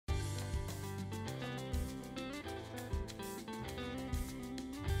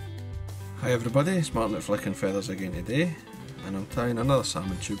Hi everybody, it's Martyn at Flicking Feathers again today, and I'm tying another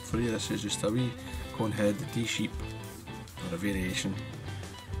salmon tube for you. This is just a wee conehead Dee Sheep, or a variation.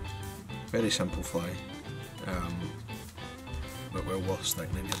 Very simple fly, but well worth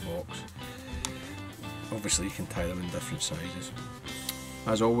sticking in your box. Obviously you can tie them in different sizes.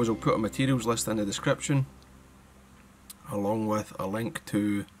 As always, I'll put a materials list in the description, along with a link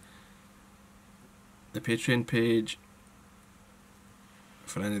to the Patreon page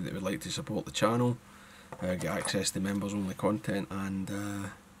for any that would like to support the channel, get access to members only content, and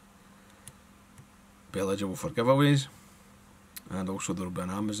be eligible for giveaways. And also there will be an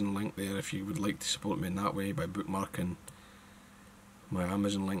Amazon link there if you would like to support me in that way by bookmarking my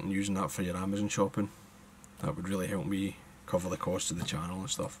Amazon link and using that for your Amazon shopping. That would really help me cover the cost of the channel and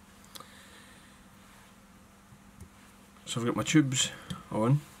stuff. So I've got my tubes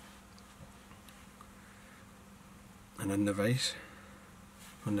on and in the vise,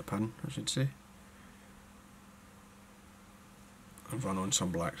 on the pin I should say. I've run on some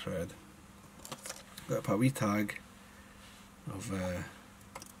black thread. Got up a wee tag of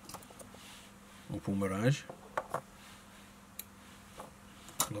Opal Mirage.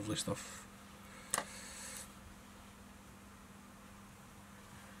 Lovely stuff.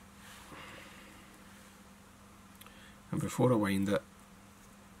 And before I wind it,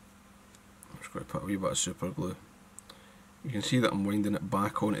 I'm just going to put a wee bit of super glue. You can see that I'm winding it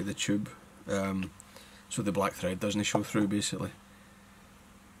back onto the tube, so the black thread doesn't show through basically.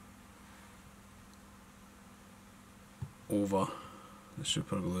 Over the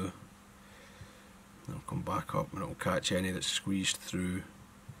super glue. It'll come back up and it'll catch any that's squeezed through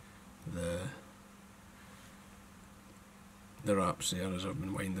the wraps there as I've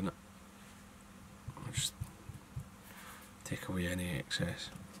been winding it. I'll just take away any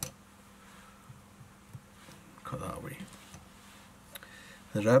excess. Cut that away.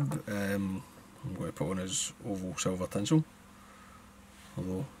 The rib, I'm going to put on as oval silver tinsel,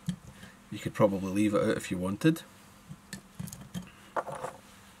 although you could probably leave it out if you wanted. Catch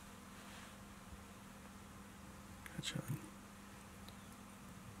it in.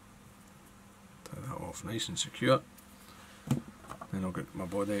 Tie that off nice and secure. Then I'll get my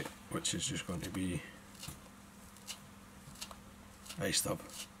body, which is just going to be ice stub.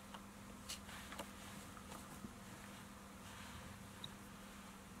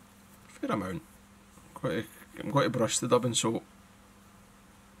 Fair amount. I'm going to brush the dubbing, so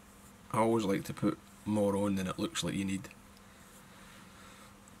I always like to put more on than it looks like you need.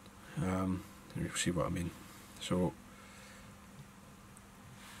 You'll see what I mean. So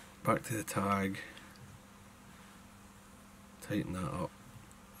back to the tag, tighten that up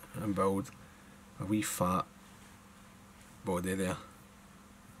and build a wee fat body there.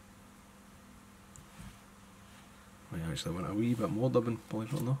 I actually want a wee bit more dubbing,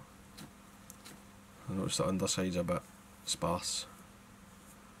 believe it or not. I noticed the underside's a bit sparse.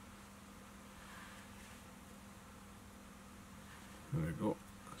 There we go,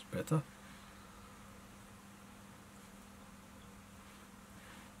 that's better.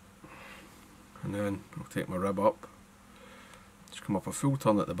 And then I'll take my rib up, just come up a full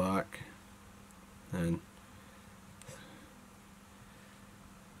turn at the back, and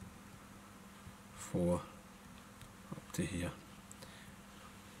 4 up to here.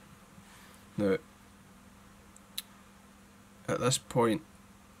 Now at this point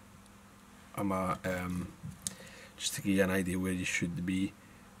I'm at, just to give you an idea where you should be,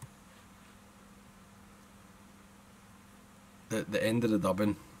 at the end of the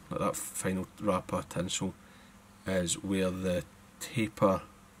dubbing, like that final wrapper tinsel, is where the taper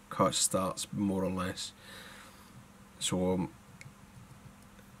cut starts, more or less. So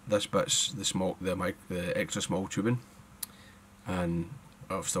this bit's the extra small tubing, and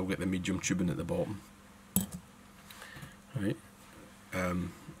I've still got the medium tubing at the bottom. Right,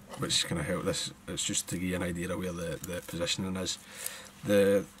 which kind of help this. It's just to give you an idea of where the positioning is.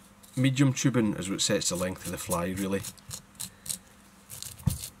 The medium tubing is what sets the length of the fly, really.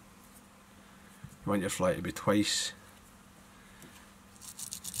 You want your fly to be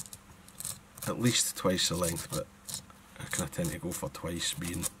at least twice the length, but I kind of tend to go for twice,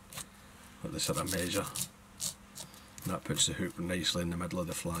 being like the sort of measure. And that puts the hook nicely in the middle of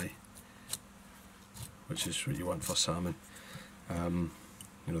the fly, which is what you want for salmon. You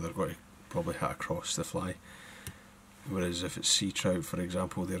know, they're going to probably hit across the fly, whereas if it's sea trout, for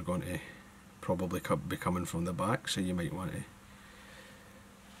example, they're going to probably be coming from the back, so you might want to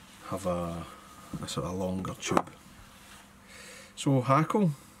have a sort of longer tube. So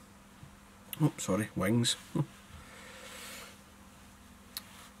hackle, oh sorry, wings.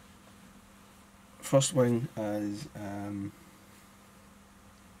 First wing is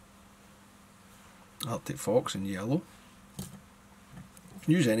Arctic fox in yellow. You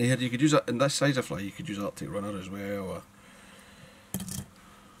can use any here. You could use it in this size of fly. You could use Arctic runner as well, or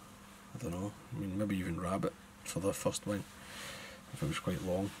I don't know. I mean, maybe even rabbit for the first wing if it was quite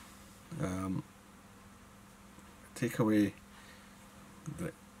long. Take away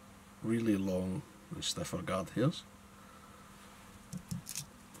the really long and stiffer guard hairs.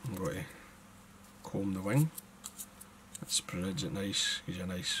 I'm going to comb the wing. It spreads it nice, gives you a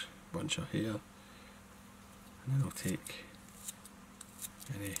nice bunch of hair. And then I'll take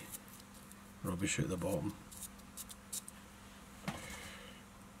any rubbish out the bottom.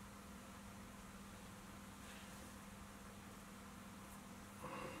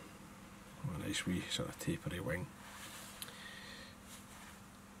 A nice wee sort of tapery wing.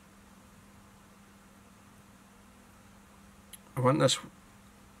 I want this,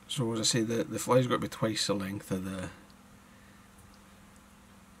 so as I say, the fly's got to be twice the length of the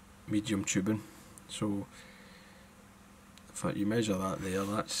medium tubing. So in fact you measure that there,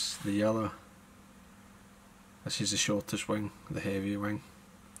 that's the yellow, this is the shortest wing, the heavy wing,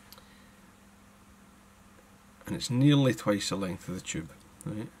 and it's nearly twice the length of the tube,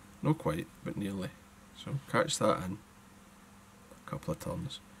 right? Not quite, but nearly. So catch that in a couple of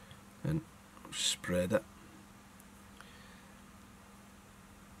turns and spread it.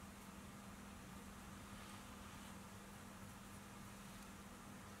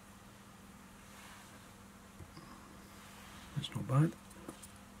 It's not bad.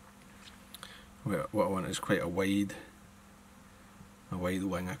 What I want is quite a wide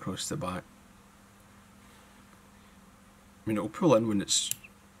wing across the back. I mean, it'll pull in when it's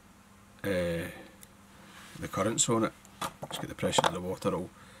the currents on it. It's got the pressure of the water, it'll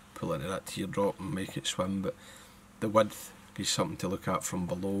pull into that teardrop and make it swim, but the width gives something to look at from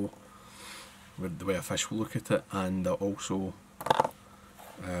below, with the way a fish will look at it, and also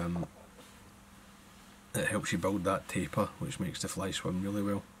it helps you build that taper, which makes the fly swim really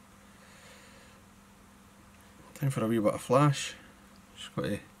well. Time for a wee bit of flash. Just got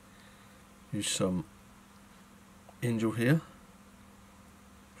to use some angel hair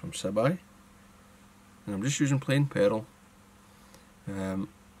from Sibai, and I'm just using plain pearl.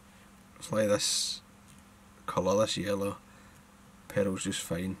 Fly this colour, this yellow, pearl's just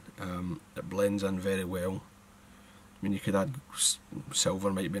fine. It blends in very well. I mean, you could add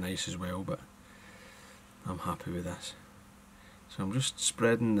silver, might be nice as well, but I'm happy with this. So I'm just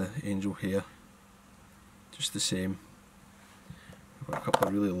spreading the angel hair just the same. I've got a couple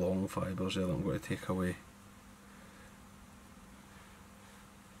of really long fibres there that I'm going to take away.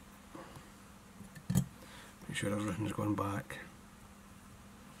 Make sure everything's going back.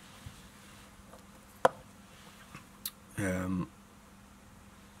 And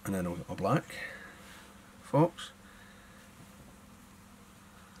then a black fox.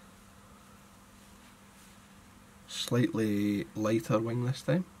 Slightly lighter wing this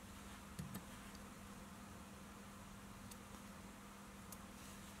time.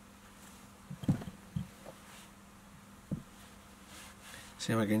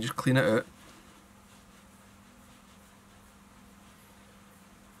 Same again, just clean it out.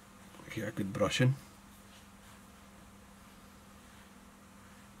 Get a good brushing.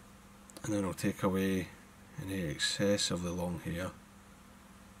 And then I'll take away any excess of the long hair.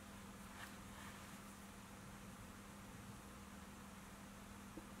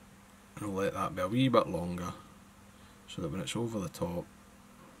 And I'll let that be a wee bit longer, so that when it's over the top,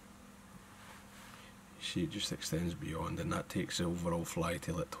 you see it just extends beyond, and that takes the overall fly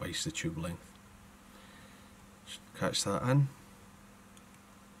tail at twice the tube length. Just catch that in.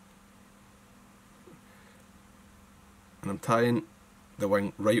 And I'm tying the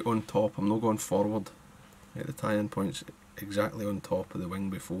wing right on top. I'm not going forward. Right, the tie-in point's exactly on top of the wing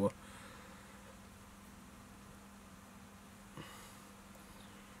before.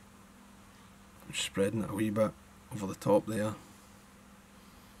 I'm spreading it a wee bit over the top there.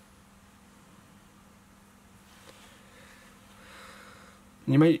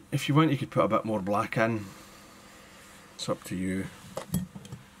 And you might, if you want, you could put a bit more black in. It's up to you.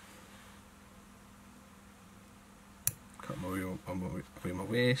 Cut away my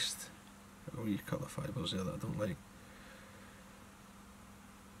waist. A wee couple of fibres there that I don't like.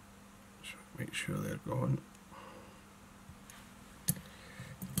 So make sure they're gone.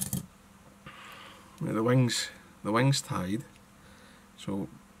 Now the wing's tied, so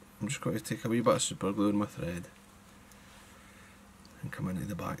I'm just going to take a wee bit of super glue in my thread and come into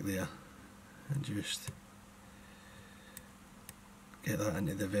the back there and just get that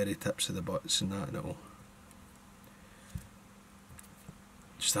into the very tips of the butts and that, and it'll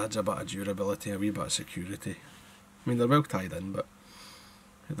just adds a bit of durability, a wee bit of security. I mean, they're well tied in, but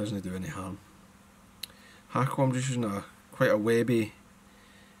it doesn't do any harm. hackle. I'm just using quite a webby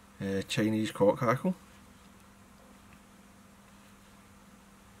Chinese cock hackle.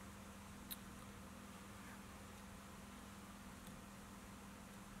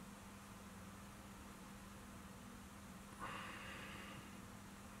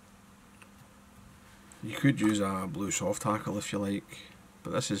 You could use a blue soft hackle if you like,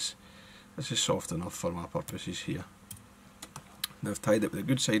 but this is soft enough for my purposes here. Now I've tied it with a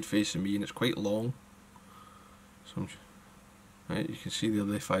good side facing me, and it's quite long. So right, you can see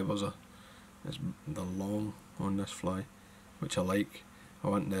the fibres they're long on this fly, which I like. I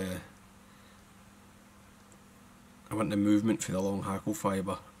want the movement for the long hackle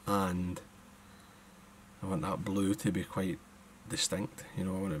fibre, and I want that blue to be quite distinct. You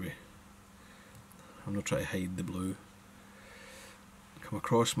know, I'm not trying to hide the blue. Come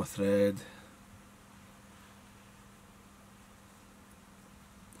across my thread,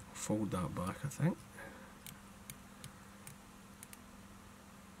 fold that back, I think.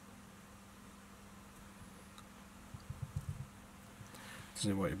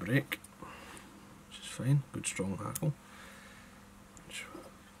 Doesn't want to break, which is fine. Good strong hackle.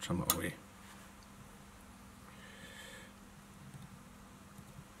 Trim it away.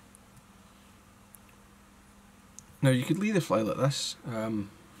 Now you could leave the fly like this and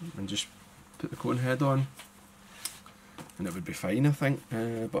just put the cone head on, and it would be fine, I think.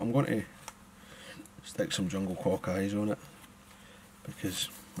 But I'm going to stick some jungle cock eyes on it, because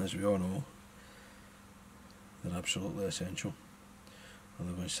as we all know, they're absolutely essential.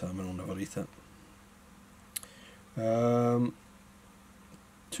 Otherwise salmon will never eat it.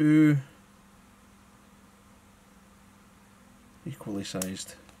 2 equally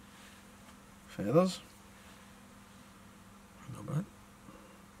sized feathers. Not bad.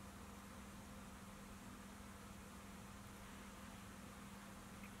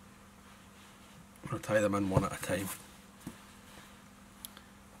 I'm going to tie them in one at a time.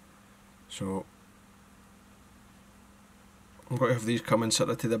 So I'm going to have these coming sort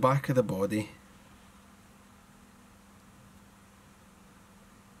of to the back of the body,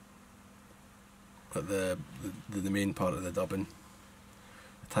 at the main part of the dubbing.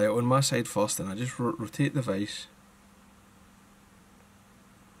 I tie it on my side first, and I just rotate the vise.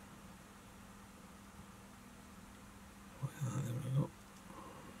 There we go.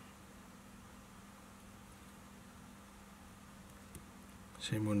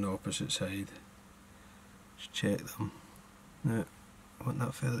 Same on the opposite side. Just check them. Now, I want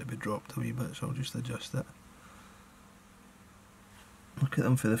that feather to be dropped a wee bit, so I'll just adjust it. Look at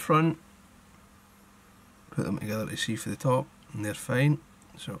them for the front, put them together to see for the top, and they're fine.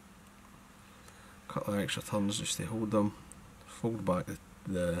 So, a couple of extra turns just to hold them, fold back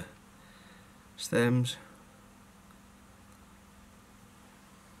the stems.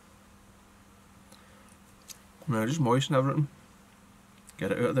 Now just moisten everything,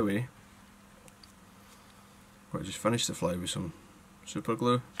 get it out of the way. I'll just finish the fly with some super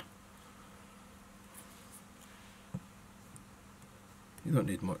glue. You don't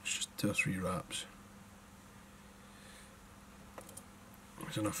need much, just 2 or 3 wraps.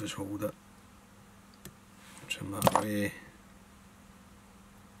 There's enough as hold it. Trim that away.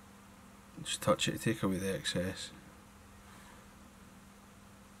 Just touch it to take away the excess.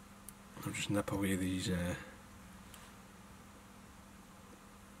 I'll just nip away these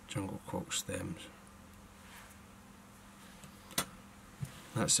jungle cock stems.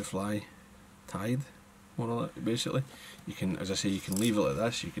 That's the fly tied, more or less, basically. You can, as I say, you can leave it like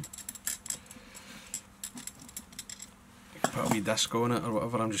this. You could put a wee disc on it or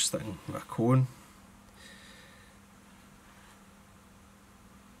whatever. I'm just sticking with a cone.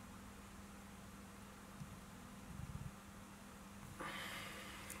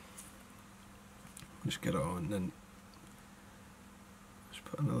 Just get it on, then just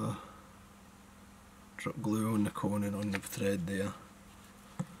put another drip glue on the cone and on the thread there.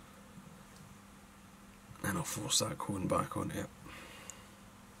 And I'll force that cone back onto it.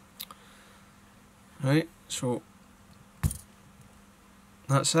 Right, so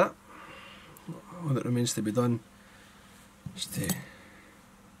that's it. All that remains to be done is to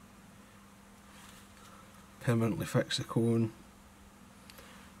permanently fix the cone.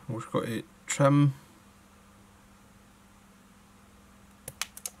 We've got to trim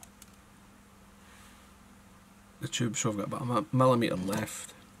the tube, so I've got about a millimetre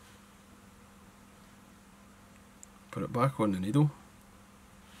left. Put it back on the needle.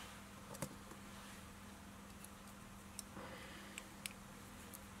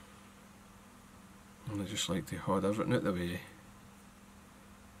 And I just like to hold everything out the way.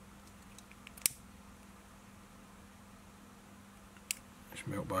 Just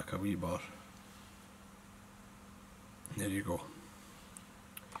melt back a wee bar. There you go.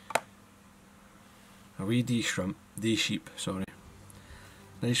 A wee Dee Sheep, sorry.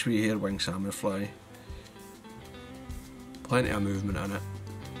 Nice wee hair wing salmon fly. Plenty of movement in it.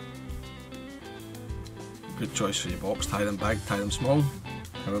 Good choice for your box. Tie them big, tie them small,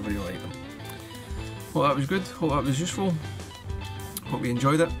 however you like them. Hope that was good, hope that was useful. Hope you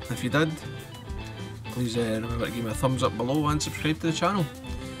enjoyed it. If you did, please remember to give me a thumbs up below and subscribe to the channel.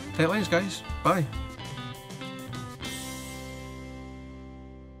 Tight lines guys, bye.